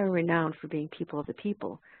 They are renowned for being people of the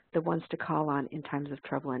people, the ones to call on in times of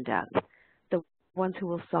trouble and death, the ones who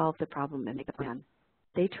will solve the problem and make a plan.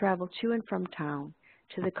 They travel to and from town,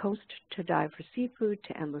 to the coast to dive for seafood,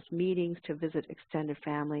 to endless meetings, to visit extended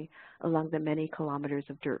family along the many kilometers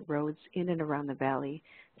of dirt roads in and around the valley,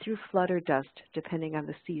 through flood or dust, depending on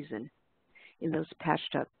the season, in those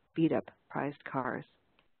patched up, beat up, prized cars.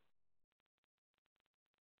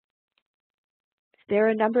 There are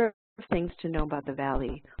a number of things to know about the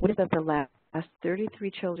valley. One is that the last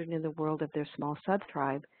 33 children in the world of their small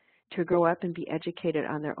sub-tribe to grow up and be educated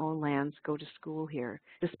on their own lands go to school here,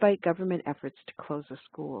 despite government efforts to close a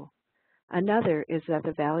school. Another is that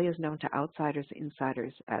the valley is known to outsiders and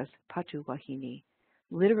insiders as Patu Wahine,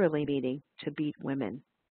 literally meaning to beat women.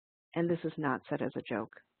 And this is not said as a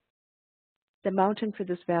joke. The mountain for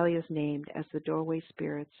this valley is named as the doorway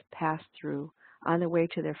spirits pass through on their way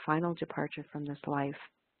to their final departure from this life.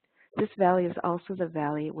 This valley is also the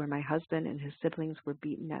valley where my husband and his siblings were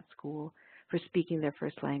beaten at school for speaking their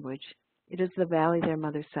first language. It is the valley their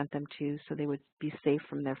mother sent them to so they would be safe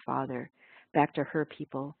from their father, back to her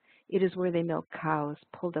people. It is where they milked cows,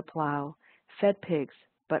 pulled a plow, fed pigs,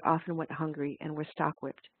 but often went hungry and were stock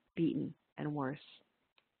whipped, beaten, and worse.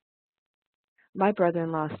 My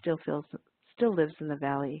brother-in-law still lives in the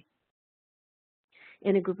valley,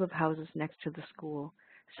 in a group of houses next to the school,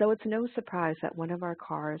 so it's no surprise that one of our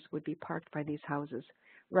cars would be parked by these houses,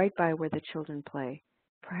 right by where the children play.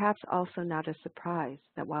 Perhaps also not a surprise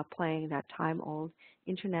that while playing that time-old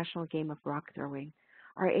international game of rock throwing,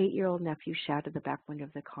 our 8-year-old nephew shouted the back window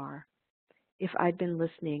of the car. If I'd been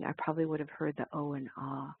listening, I probably would have heard the oh and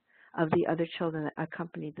ah of the other children that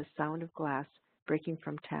accompanied the sound of glass breaking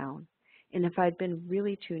from town. And if I'd been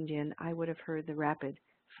really tuned in, I would have heard the rapid,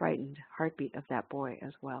 frightened heartbeat of that boy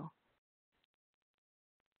as well.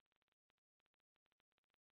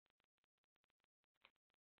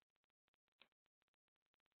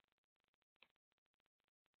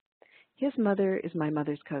 His mother is my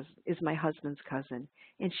husband's cousin,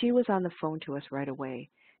 and she was on the phone to us right away.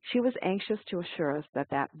 She was anxious to assure us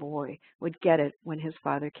that that boy would get it when his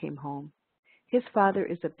father came home. His father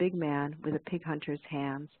is a big man with a pig hunter's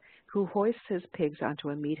hands who hoists his pigs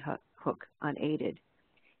onto a meat hook unaided.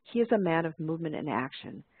 He is a man of movement and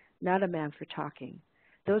action, not a man for talking.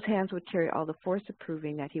 Those hands would carry all the force of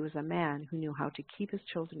proving that he was a man who knew how to keep his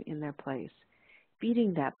children in their place.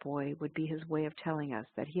 Beating that boy would be his way of telling us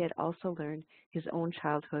that he had also learned his own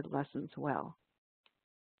childhood lessons well.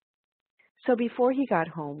 So before he got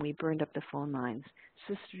home, we burned up the phone lines,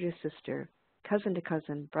 sister to sister, cousin to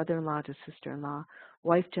cousin, brother-in-law to sister-in-law,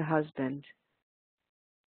 wife to husband,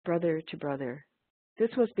 brother to brother.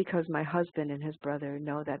 This was because my husband and his brother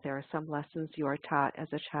know that there are some lessons you are taught as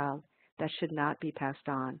a child that should not be passed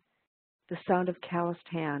on. The sound of calloused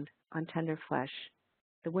hand on tender flesh,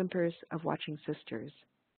 the whimpers of watching sisters,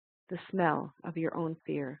 the smell of your own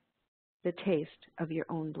fear, the taste of your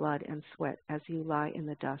own blood and sweat as you lie in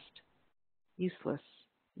the dust. Useless,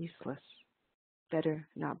 useless, better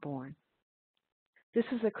not born. This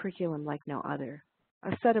is a curriculum like no other,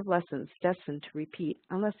 a set of lessons destined to repeat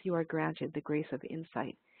unless you are granted the grace of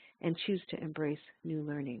insight and choose to embrace new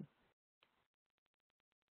learning.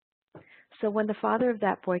 So when the father of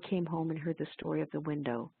that boy came home and heard the story of the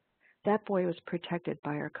window, that boy was protected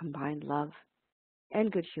by our combined love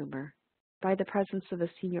and good humor, by the presence of a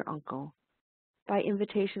senior uncle, by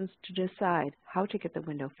invitations to decide how to get the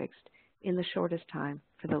window fixed in the shortest time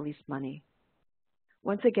for the least money.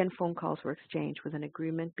 Once again, phone calls were exchanged with an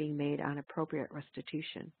agreement being made on appropriate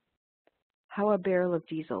restitution. How a barrel of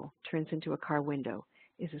diesel turns into a car window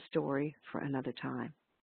is a story for another time.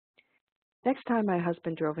 Next time my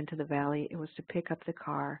husband drove into the valley, it was to pick up the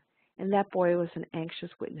car, and that boy was an anxious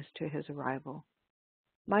witness to his arrival.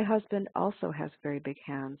 My husband also has very big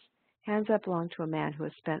hands, hands that belong to a man who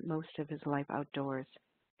has spent most of his life outdoors.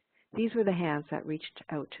 These were the hands that reached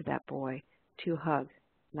out to that boy to hug,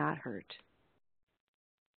 not hurt.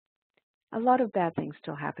 A lot of bad things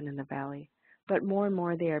still happen in the valley, but more and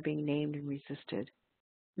more they are being named and resisted.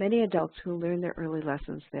 Many adults who learned their early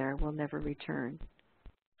lessons there will never return.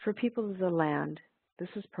 For people of the land, this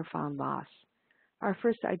is profound loss. Our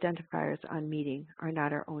first identifiers on meeting are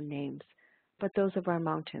not our own names, but those of our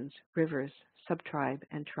mountains, rivers, subtribe,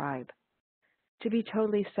 and tribe. To be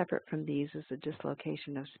totally separate from these is a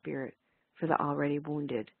dislocation of spirit for the already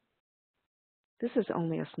wounded. This is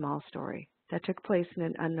only a small story that took place in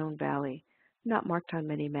an unknown valley, not marked on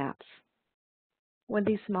many maps. When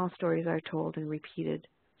these small stories are told and repeated,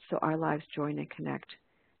 so our lives join and connect,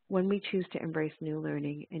 when we choose to embrace new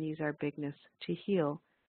learning and use our bigness to heal,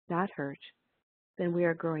 not hurt, then we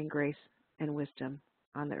are growing grace and wisdom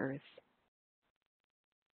on the earth.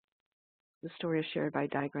 The story is shared by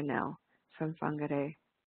Di Grinnell from Whangarei,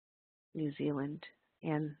 New Zealand,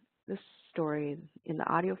 and this story in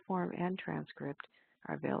the audio form and transcript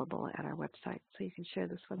are available at our website, so you can share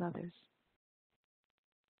this with others.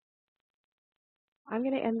 I'm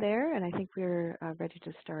going to end there, and I think we're ready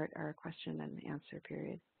to start our question and answer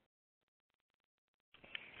period.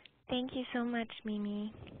 Thank you so much,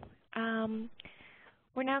 Mimi.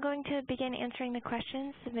 We're now going to begin answering the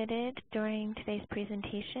questions submitted during today's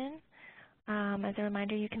presentation. As a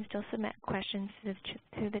reminder, you can still submit questions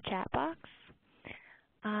through the chat box.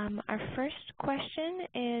 Our first question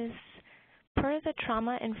is, per the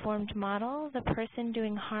trauma-informed model, the person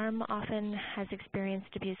doing harm often has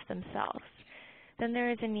experienced abuse themselves. Then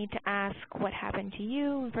there is a need to ask what happened to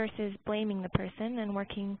you versus blaming the person and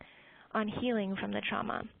working on healing from the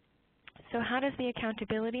trauma. So how does the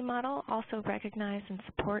accountability model also recognize and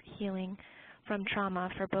support healing from trauma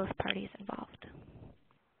for both parties involved?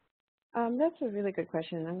 That's a really good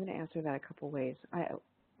question. I'm going to answer that a couple ways. I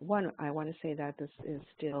want to say that this is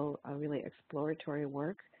still a really exploratory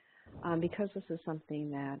work because this is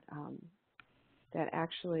something that that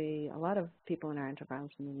actually a lot of people in our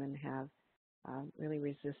anti-violence movement have really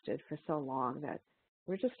resisted for so long that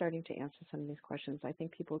we're just starting to answer some of these questions. I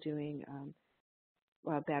think people doing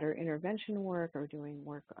better intervention work or doing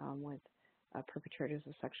work with perpetrators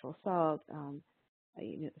of sexual assault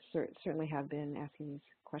certainly have been asking these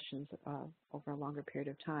questions over a longer period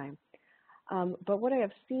of time. But what I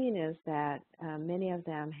have seen is that many of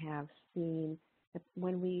them have seen that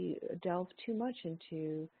when we delve too much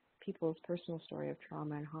into people's personal story of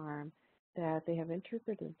trauma and harm, that they have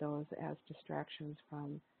interpreted those as distractions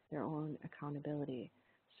from their own accountability.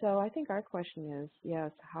 So I think our question is,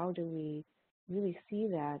 yes, how do we really see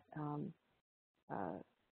that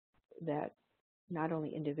that not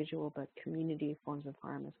only individual but community forms of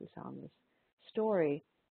harm, as we saw in this story,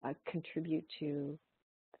 contribute to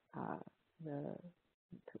the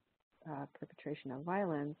perpetration of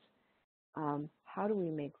violence? How do we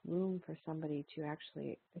make room for somebody to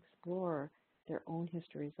actually explore their own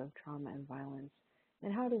histories of trauma and violence?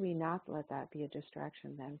 And how do we not let that be a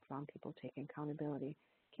distraction then from people taking accountability?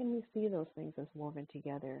 Can we see those things as woven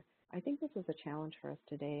together? I think this is a challenge for us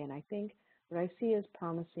today, and I think what I see as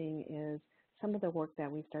promising is some of the work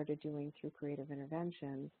that we started doing through creative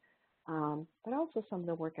interventions, but also some of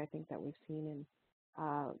the work I think that we've seen in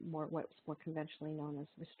what's more conventionally known as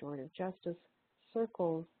restorative justice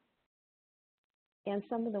circles, and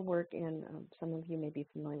some of the work in, some of you may be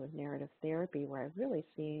familiar with narrative therapy, where I've really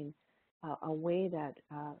seen a way that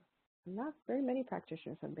not very many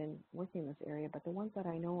practitioners have been working in this area, but the ones that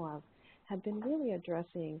I know of have been really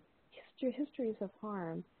addressing histories of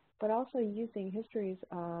harm, but also using histories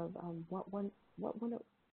of what one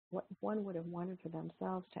would have wanted for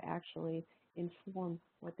themselves to actually inform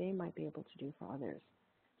what they might be able to do for others.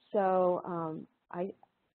 So I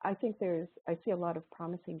think I see a lot of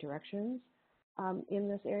promising directions in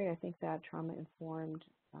this area. I think that trauma-informed,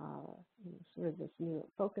 sort of this new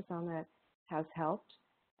focus on that has helped.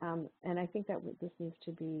 And I think that this needs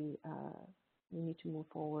to be, we need to move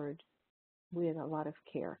forward with a lot of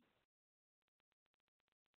care.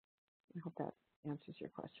 I hope that answers your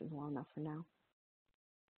question well enough for now.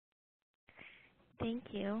 Thank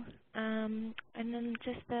you. And then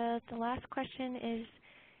just the last question is,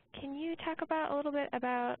 can you talk about a little bit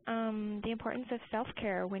about the importance of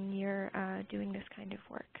self-care when you're doing this kind of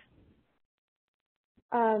work?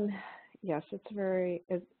 Yes, it's very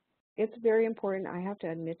important. I have to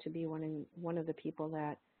admit to be one of the people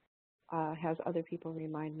that has other people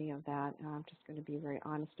remind me of that. And I'm just going to be very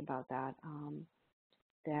honest about that.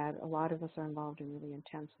 That a lot of us are involved in really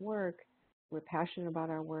intense work. We're passionate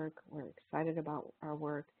about our work. We're excited about our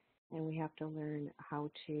work, and we have to learn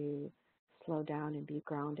how to slow down and be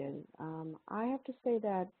grounded. I have to say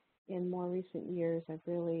that in more recent years, I've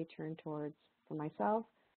really turned towards, for myself,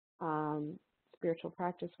 spiritual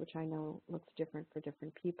practice, which I know looks different for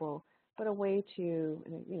different people, but a way to,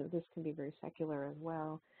 this can be very secular as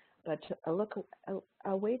well, but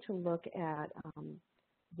a way to look at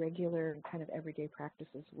regular kind of everyday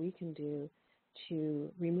practices we can do to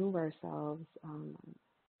remove ourselves,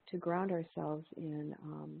 to ground ourselves in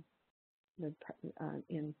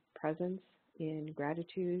presence, in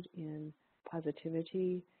gratitude, in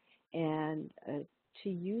positivity, and to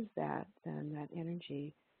use that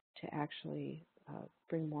energy to actually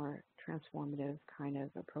bring more transformative kind of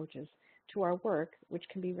approaches to our work, which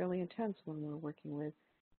can be really intense when we're working with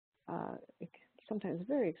sometimes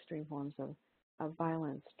very extreme forms of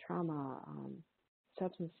violence, trauma,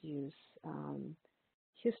 substance use,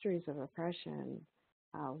 histories of oppression,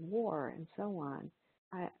 war, and so on.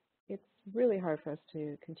 It's really hard for us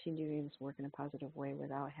to continue doing this work in a positive way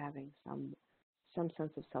without having some sense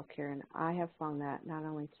of self-care. And I have found that not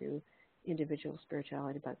only through individual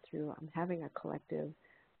spirituality, but through having a collective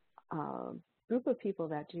group of people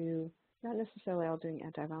that do, not necessarily all doing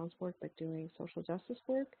anti-violence work, but doing social justice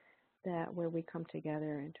work, where we come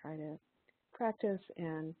together and try to practice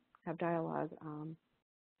and have dialogue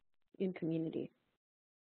in community.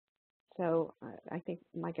 So I think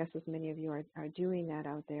my guess is many of you are doing that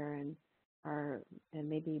out there, and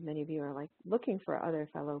maybe many of you are like looking for other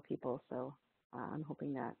fellow people. So I'm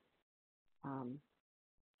hoping that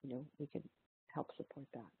we can help support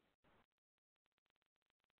that.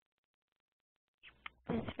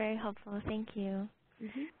 That's very helpful. Thank you.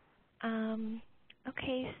 Mm-hmm.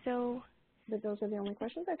 Okay, so. But those are the only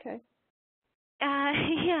questions? Okay.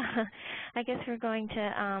 Yeah, I guess we're going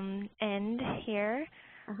to end here.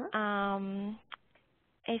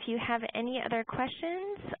 If you have any other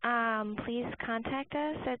questions, please contact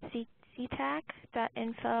us at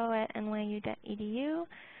ctac.info@nyu.edu,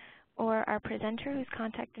 or our presenter, whose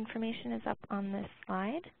contact information is up on this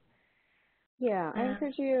slide. Yeah, I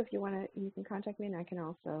encourage you, if you want to, you can contact me, and I can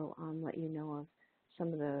also let you know of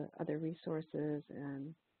some of the other resources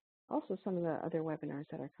and also some of the other webinars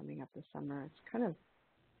that are coming up this summer. It's kind of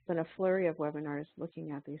been a flurry of webinars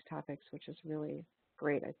looking at these topics, which is really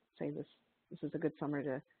great. I'd say this is a good summer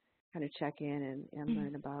to kind of check in and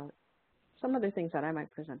learn about some other things that I might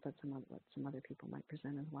present, but what some other people might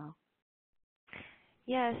present as well.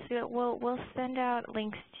 Yes, we'll send out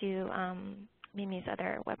links to Mimi's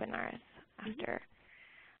other webinars after.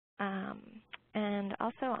 And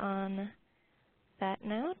also on that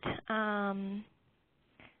note,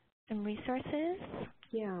 some resources.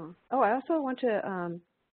 Yeah. Oh, I also want to,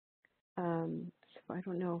 I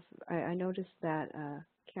don't know if, I noticed that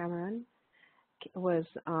Cameron is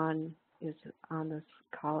on this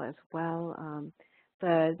call as well,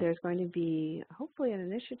 but there's going to be hopefully an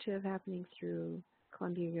initiative happening through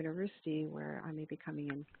Columbia University where I may be coming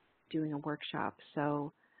and doing a workshop.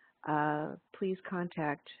 So please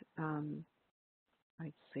contact,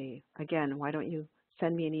 let's see, again, why don't you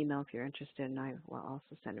send me an email if you're interested, and I will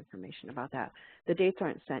also send information about that. The dates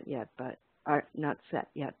aren't set yet, but are not set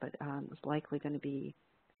yet, but it's likely going to be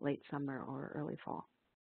late summer or early fall.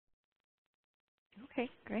 Okay,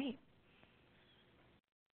 great.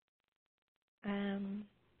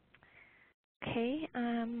 Okay,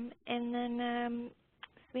 and then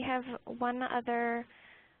we have one other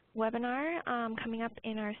webinar coming up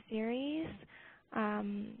in our series.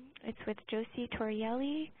 It's with Josie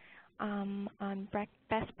Torrielli on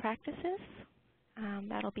best practices.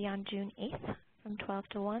 That'll be on June 8th from 12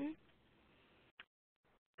 to 1.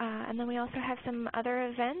 And then we also have some other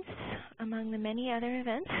events, among the many other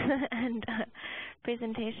events and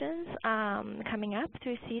presentations coming up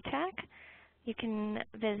through CTEC. You can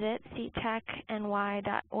visit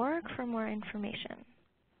ctecny.org for more information.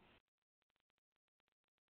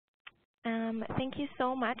 Thank you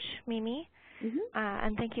so much, Mimi,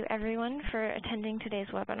 and thank you everyone for attending today's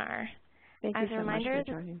webinar. Thank you so much for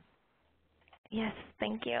joining. Yes,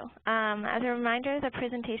 thank you. As a reminder, the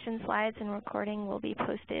presentation slides and recording will be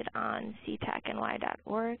posted on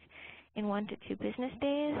ctecny.org in 1 to 2 business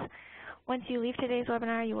days. Once you leave today's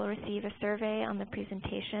webinar, you will receive a survey on the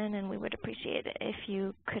presentation, and we would appreciate it if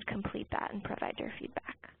you could complete that and provide your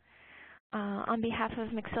feedback. On behalf of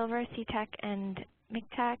McSilver, CTEC, and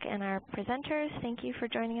MCTEC, and our presenters, thank you for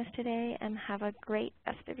joining us today, and have a great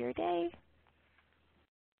rest of your day.